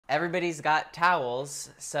Everybody's got towels,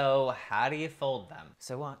 so how do you fold them?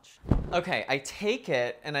 So watch. Okay, I take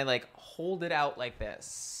it and I like hold it out like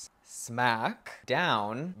this. Smack,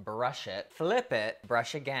 down, brush it, flip it,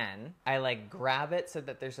 brush again. I like grab it so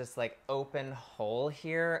that there's this like open hole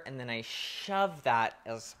here, and then I shove that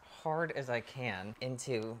as hard as I can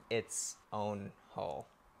into its own hole.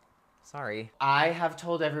 Sorry. I have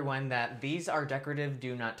told everyone that these are decorative,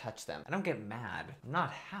 do not touch them. I don't get mad. I'm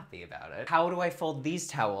not happy about it. How do I fold these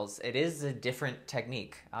towels? It is a different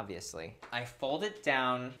technique, obviously. I fold it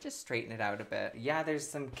down, just straighten it out a bit. Yeah, there's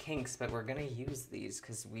some kinks, but we're gonna use these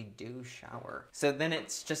because we do shower. So then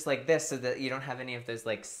it's just like this so that you don't have any of those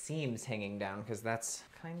like seams hanging down, because that's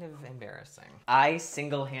kind of embarrassing. I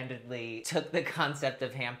single-handedly took the concept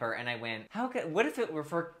of hamper and I went, what if it were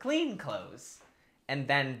for clean clothes? And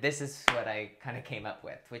then this is what I kind of came up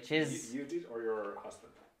with, which is... You did, or your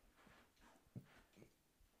husband?